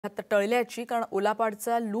आता टळल्याची कारण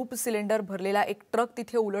ओलापाडचा loop cylinder भरलेला एक ट्रक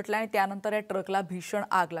तिथे उलटला आणि त्यानंतर या ट्रकला भीषण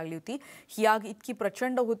आग लागली होती। ही आग इतकी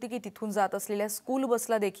प्रचंड होती की तिथून जात असलेल्या स्कूल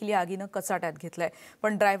बसला देखील या आगीने कचाट्यात घेतलाय।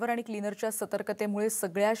 पण ड्रायव्हर आणि क्लीनरच्या सतर्कतेमुळे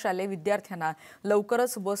सगळ्या शालेय विद्यार्थ्यांना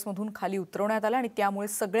लवकरच बसमधून खाली उतरवण्यात आलं आणि त्यामुळे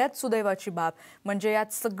सगळ्यात सुदैवाची बाब म्हणजे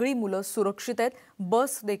यात सगळी मुलं सुरक्षित आहेत।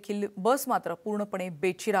 बस मात्र पूर्णपणे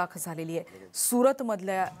बेचिराख झालेली आहे। सुरत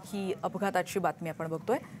मधल्या ही अपघाताची बातमी आपण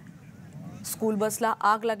बघतोय। स्कूल बसला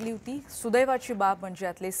आग लागली होती। सुदैवाची बाब म्हणजे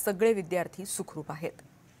यातले सगळे विद्यार्थी सुखरूप आहेत।